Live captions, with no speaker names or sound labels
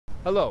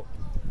Hello.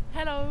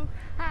 Hello.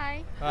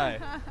 Hi. Hi.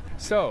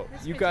 So,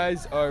 you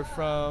guys are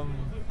from,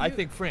 I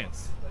think,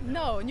 France.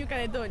 No, New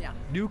Caledonia.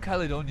 New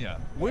Caledonia.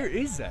 Where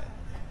is that?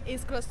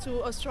 It's close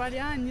to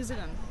Australia and New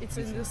Zealand. It's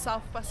in the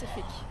South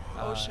Pacific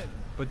Ocean.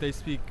 But they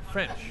speak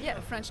French.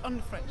 Yeah, French,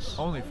 only French.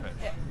 Only French.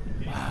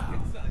 Yeah. Wow.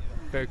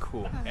 Very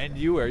cool. And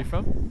you, where are you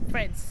from?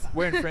 France.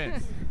 Where in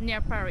France?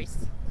 Near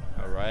Paris.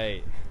 All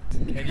right.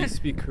 Can you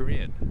speak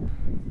Korean?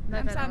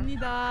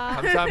 감사합니다.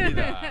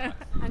 감사합니다.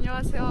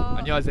 안녕하세요.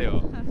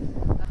 안녕하세요.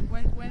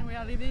 When we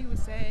are leaving, we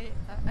say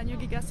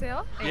안녕히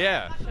가세요.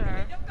 Yeah.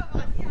 Sure.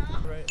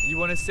 Right. You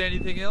want to say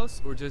anything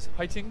else or just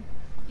fighting?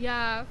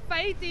 Yeah,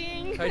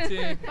 fighting.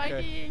 Fighting.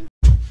 Fighting.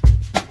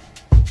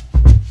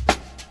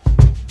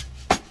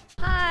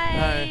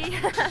 Hi.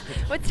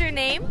 What's your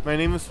name? My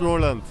name is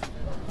Roland.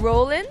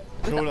 Roland?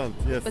 Roland,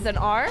 yes. With an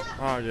R?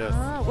 Yes.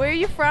 Where are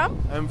you from?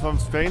 I'm from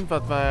Spain,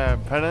 but my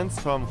parents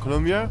from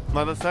Colombia,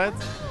 mother side,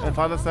 and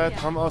father side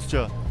from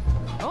Austria.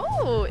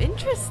 Oh,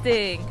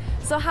 interesting.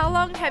 So how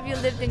long have you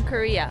lived in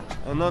Korea?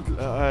 I'm not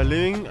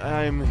living,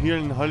 I'm here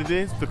in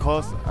holidays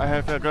because I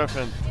have a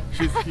girlfriend.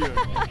 She's here.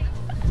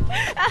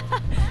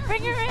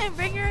 Bring her in,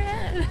 bring her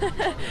in.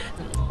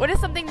 What is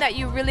something that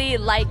you really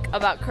like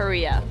about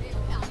Korea?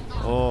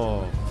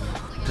 Oh,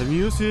 the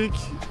music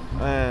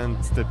and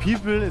the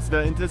people is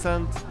very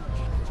interesting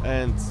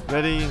and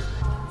very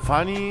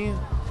funny,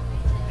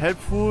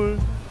 helpful,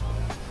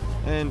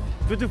 and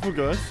beautiful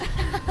girls.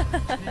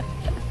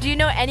 Do you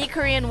know any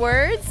Korean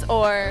words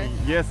or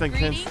Yes, I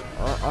can greeting?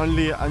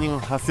 only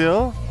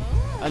안녕하세요,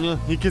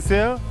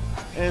 안녕히계세요,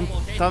 and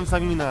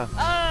감사합니다.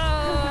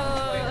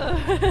 Oh,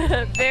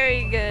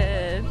 very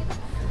good.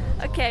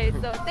 Okay,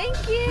 so thank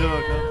you. You're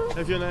welcome.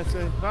 Have a nice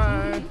day.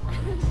 Bye.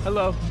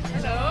 Hello.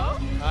 Hello.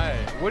 Hi.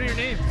 What are your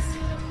names?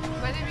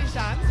 My name is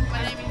Jeanne.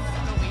 My name is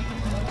Louis.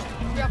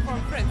 We are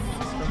from France.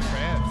 From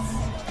France.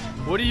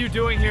 What are you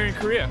doing here in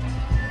Korea?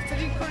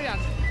 Studying Korean.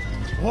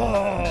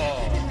 Whoa.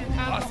 And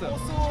Awesome.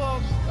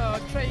 also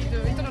trade,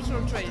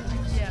 international trade.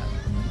 Yeah.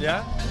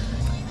 Yeah?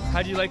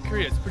 How do you like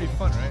Korea? It's pretty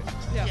fun, right?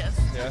 Yeah. Yes.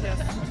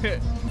 Yeah.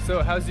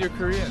 So how's your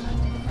Korean?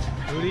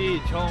 우리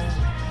좀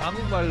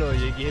한국말로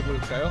얘기해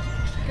볼까요?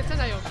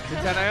 괜찮아요.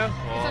 괜찮아요?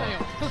 괜찮아요.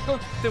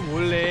 그때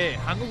원래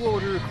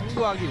한국어를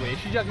공부하기 왜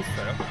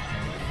시작했어요?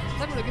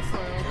 잘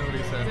모르겠어요. 잘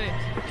모르겠어요? 네.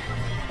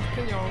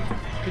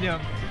 그냥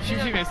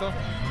심심해서?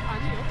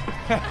 아니요.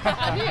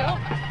 아니에요.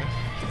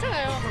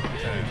 괜찮아요.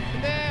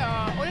 근데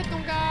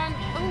오랫동안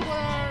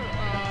한국어를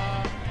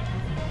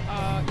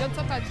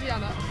연습하지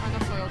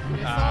않았어요.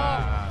 그래서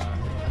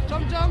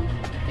점점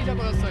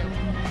잊어버렸어요.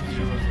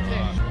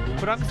 네.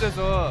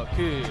 프랑스에서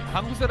그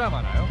한국 사람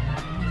많아요?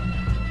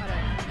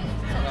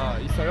 알아요.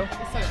 있어요?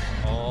 있어요.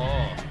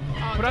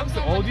 프랑스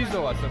점점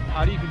어디서 왔어?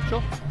 파리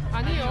근처?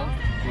 아니요.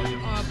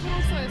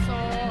 프랑스에서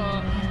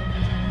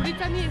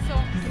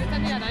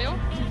브리타니아 알아요?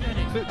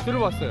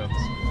 들어봤어요.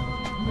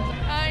 No.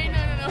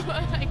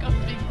 I can't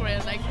speak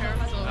Korean like her.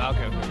 So.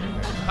 오케이.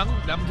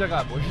 한국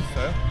남자가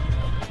멋있어요?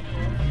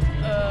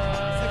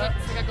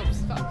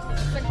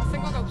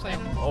 생각 없어요.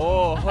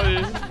 오,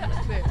 헐.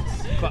 네.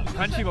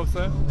 관심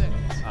없어요? 네.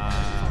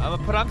 아마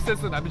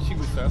프랑스에서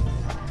남자친구 있어요?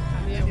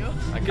 아니요.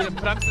 그냥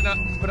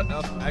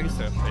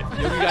알겠어요.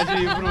 네, 여기까지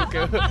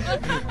물어볼게요.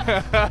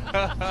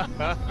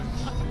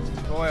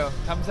 고마워요.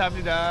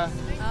 감사합니다.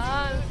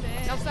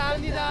 네.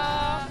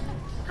 감사합니다.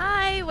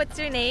 Hi, what's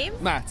your name?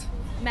 Matt.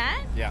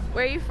 Matt? Yeah.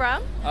 Where are you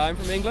from? I'm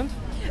from England.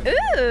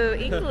 Ooh,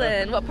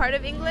 England. What part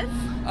of England?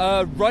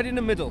 Right in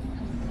the middle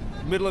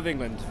of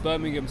England,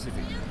 Birmingham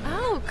City.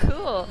 Oh,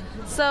 cool.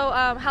 So,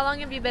 how long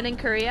have you been in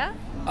Korea?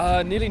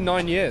 Nearly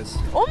 9 years.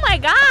 Oh my A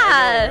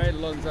god! very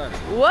long time.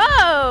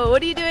 Whoa!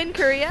 What do you do in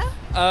Korea?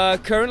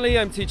 Currently,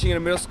 I'm teaching in a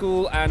middle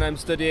school and I'm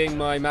studying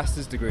my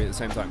master's degree at the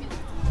same time.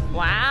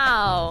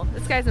 Wow,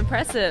 this guy's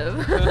impressive.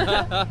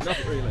 Not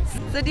really.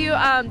 So do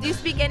you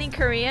speak any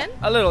Korean?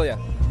 A little, yeah.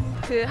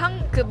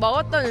 그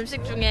먹었던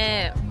음식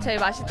중에 제일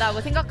맛있다고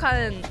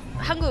생각하는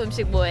한국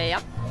음식 뭐예요?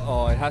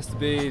 Oh, it has to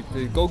be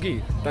the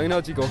gogi.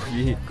 당연하지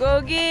고기.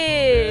 고기.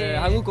 네,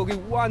 한국 고기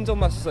완전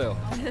맛있어요.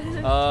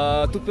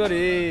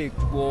 특별히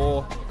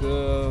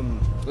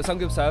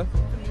삼겹살,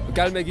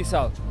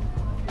 갈매기살,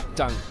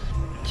 짱.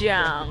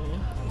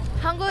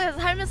 한국에서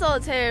살면서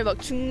제일 막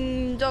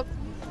충격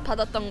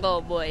받았던 거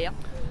뭐예요?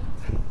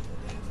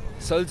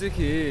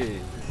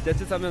 솔직히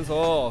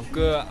떼뜻하면서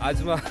그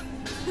아줌마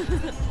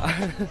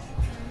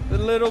a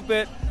little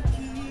bit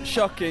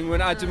shocking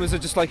when 아줌마's are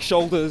just like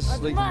shoulders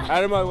like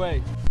out of my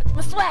way.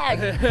 swag.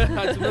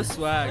 아줌마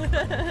swag.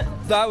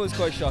 That was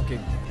quite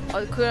shocking.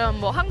 그럼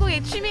뭐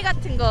한국에 취미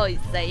같은 거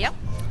있어요?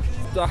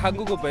 또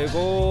한국어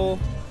배우고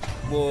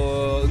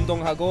뭐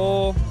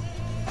운동하고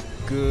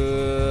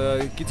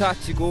그 기타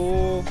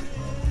치고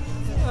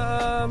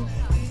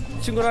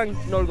친구랑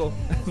놀고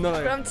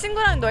놀아요. 그럼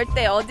친구랑 놀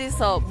때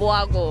어디서 뭐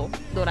하고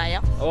놀아요?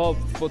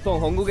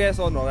 보통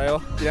한국에서 놀아요.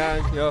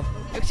 그냥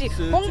역시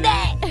홍대.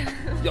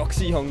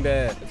 역시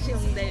홍대. 역시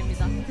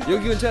홍대입니다.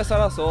 여기 근처에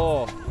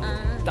살아서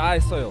다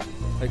했어요.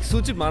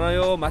 술집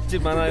많아요,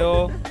 맛집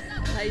많아요.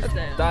 다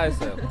있어요. 다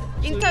했어요.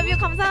 인터뷰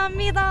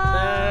감사합니다.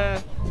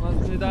 네.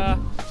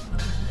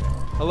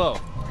 Hello.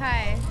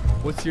 Hi,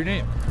 What's your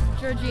name?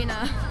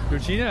 Georgina.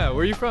 Georgina.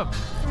 Where are you from?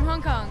 From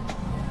Hong Kong.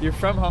 You're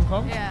from Hong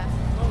Kong? Yeah.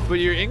 But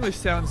your English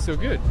sounds so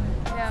good.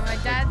 Yeah, my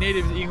Like dad's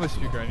native English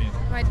speaker, I mean.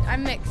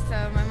 I'm mixed,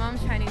 so my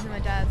mom's Chinese and my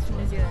dad's from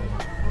New Zealand.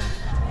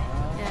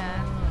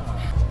 Yeah.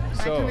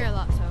 I So come here a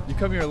lot, so. you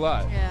come here a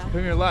lot. Yeah. You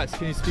come here a lot.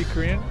 Can you speak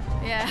Korean?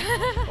 Yeah.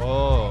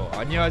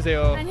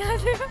 안녕하세요.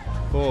 안녕하세요.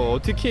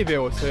 어떻게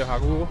배웠어요,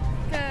 한국어?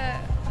 그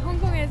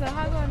홍콩에서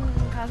학원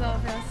가서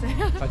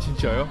배웠어요. 아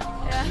진짜요?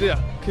 네.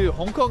 근데 그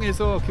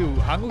홍콩에서 그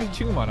한국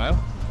친구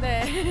많아요?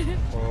 네.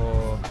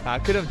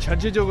 그럼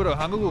전체적으로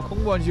한국어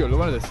공부한 지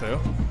얼마나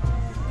됐어요?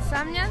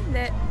 3년?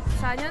 네.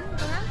 4년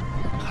동안?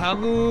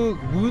 한국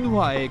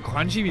문화에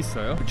관심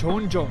있어요?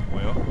 좋은 점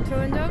뭐예요?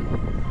 좋은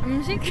점?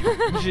 음식?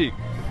 음식,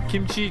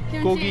 김치, 김치,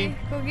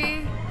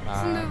 고기.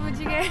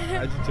 순두부찌개,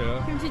 아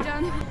진짜요?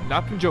 김치전.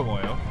 나쁜 점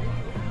뭐예요?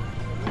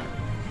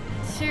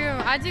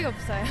 지금 아직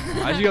없어요.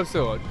 아직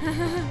없어.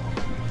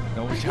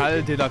 너무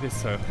잘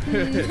대답했어요.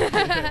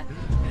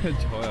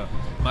 좋아요.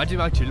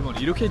 마지막 질문.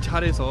 이렇게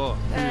잘해서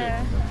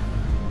네.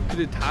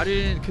 그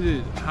다른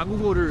그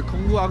한국어를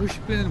공부하고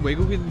싶은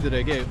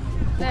외국인들에게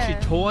혹시 네.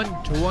 조언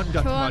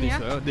같은 말이 조언이요?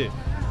 있어요? 네.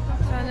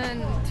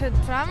 저는 저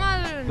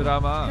드라마를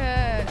드라마.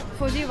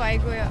 보지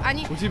말고요.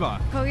 아니 보지 마.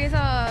 거기서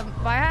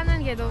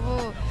말하는 게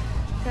너무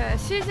그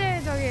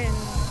실제적인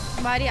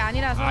말이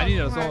아니라서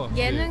아니라서, 정말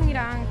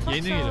예능이랑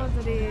예능이라.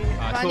 톡쇼들이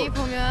아, 많이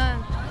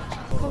보면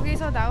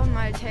거기서 나온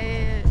말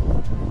제일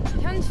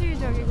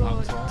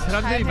현실적이고 사람들이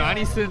잘 돼요.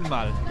 많이 쓴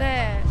말,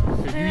 네.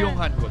 그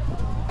유용한 것.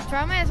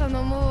 드라마에서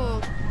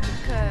너무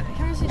그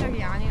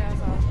현실적이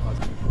아니라서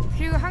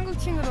그리고 한국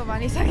친구도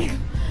많이 사귀고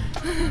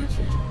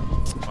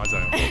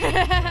맞아요.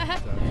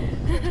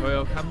 맞아요.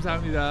 저요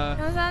감사합니다.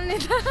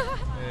 감사합니다.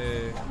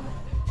 네.